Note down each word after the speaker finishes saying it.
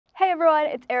everyone,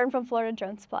 it's Erin from Florida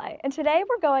Drone Supply, and today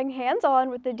we're going hands-on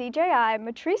with the DJI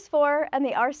Matrice 4 and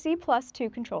the RC Plus 2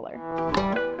 controller.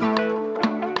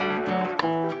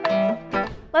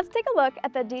 Let's take a look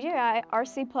at the DJI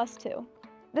RC Plus 2.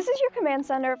 This is your command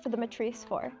center for the Matrice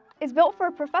 4. It's built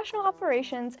for professional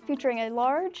operations featuring a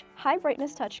large,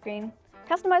 high-brightness touchscreen,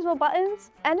 customizable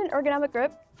buttons, and an ergonomic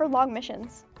grip for long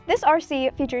missions. This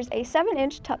RC features a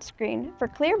 7-inch touchscreen for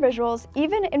clear visuals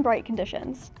even in bright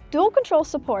conditions, dual control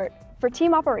support for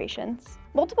team operations,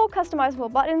 multiple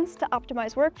customizable buttons to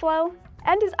optimize workflow,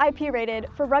 and is IP rated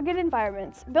for rugged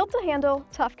environments built to handle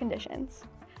tough conditions.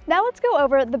 Now let's go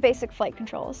over the basic flight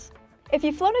controls. If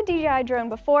you've flown a DJI drone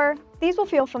before, these will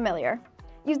feel familiar.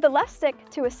 Use the left stick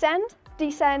to ascend,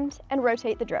 descend, and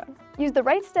rotate the drone. Use the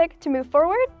right stick to move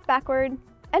forward, backward,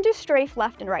 and to strafe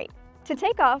left and right. To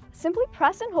take off, simply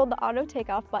press and hold the auto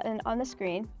takeoff button on the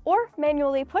screen, or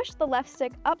manually push the left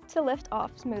stick up to lift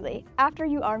off smoothly after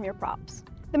you arm your props.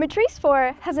 The Matrice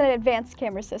 4 has an advanced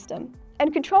camera system,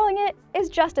 and controlling it is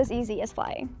just as easy as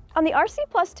flying. On the RC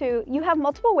Plus 2, you have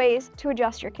multiple ways to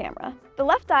adjust your camera. The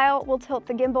left dial will tilt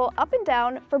the gimbal up and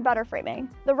down for better framing.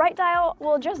 The right dial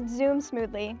will just zoom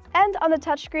smoothly. And on the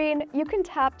touchscreen, you can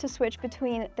tap to switch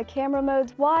between the camera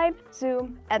modes wide,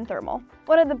 zoom, and thermal.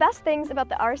 One of the best things about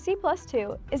the RC Plus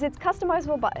 2 is its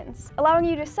customizable buttons, allowing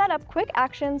you to set up quick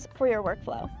actions for your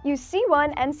workflow. Use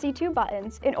C1 and C2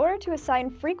 buttons in order to assign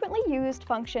frequently used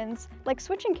functions like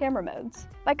switching camera modes.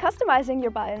 By customizing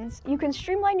your buttons, you can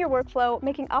streamline your workflow,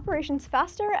 making operations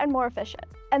faster and more efficient.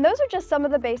 And those are just some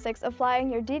of the basics of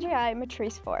flying your DJI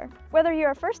Matrice 4. Whether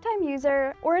you're a first-time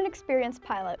user or an experienced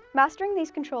pilot, mastering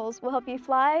these controls will help you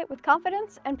fly with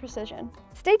confidence and precision.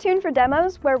 Stay tuned for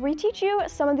demos where we teach you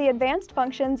some of the advanced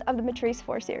functions of the Matrice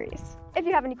 4 series. If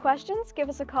you have any questions, give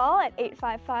us a call at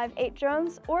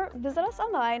 855-8-DRONES or visit us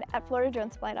online at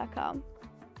floridadronesupply.com.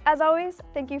 As always,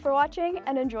 thank you for watching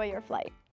and enjoy your flight.